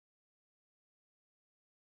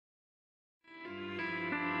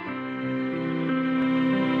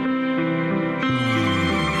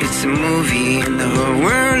it's a movie and the whole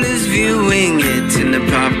world is viewing it. And the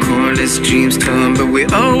popcorn is dreams torn, but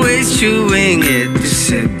we're always chewing it. The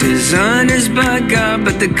set design is by God,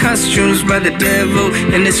 but the costumes by the devil.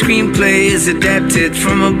 And the screenplay is adapted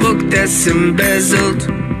from a book that's embezzled.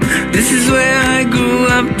 This is where I grew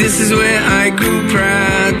up, this is where I grew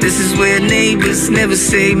proud. This is where neighbors never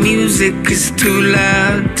say music is too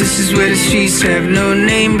loud. This is where the streets have no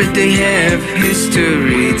name, but they have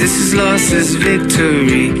history. This is loss as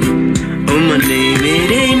victory. Oh, my name,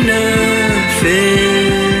 it ain't nothing.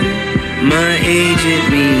 My age, it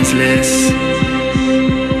means less.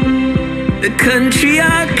 The country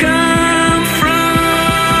I come from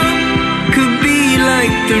could be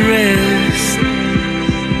like the rest.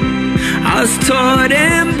 I was taught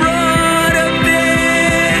and brought up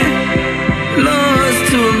there, laws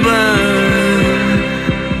to abide,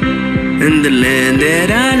 and the land that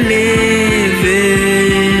I live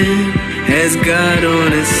in has God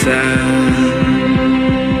on its side.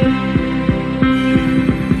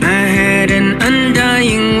 I had an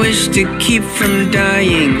undying wish to keep from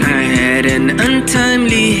dying. I had an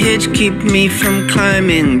untimely hitch, keep me from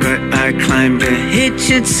climbing. But I climbed the hitch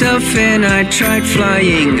itself and I tried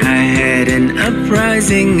flying. I had an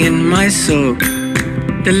uprising in my soul.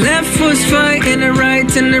 The left was fighting the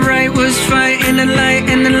right, and the right was fighting the light,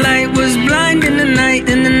 and the light was blind in the night,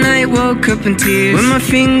 and the night woke up in tears. When my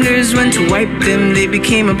fingers went to wipe them, they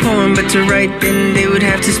became a poem, but to write them, they would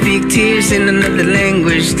have to speak tears in another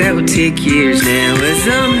language that would take years. Now as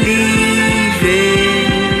I'm leaving,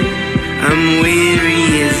 I'm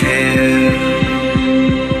weary as hell.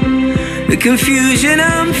 The confusion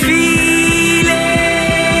I'm feeling,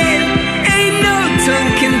 ain't no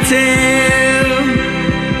tongue can tell.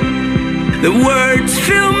 The words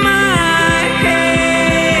fill my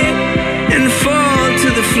head and fall to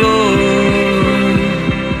the floor.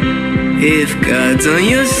 If God's on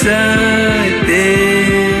your side,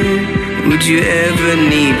 then would you ever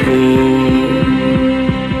need war?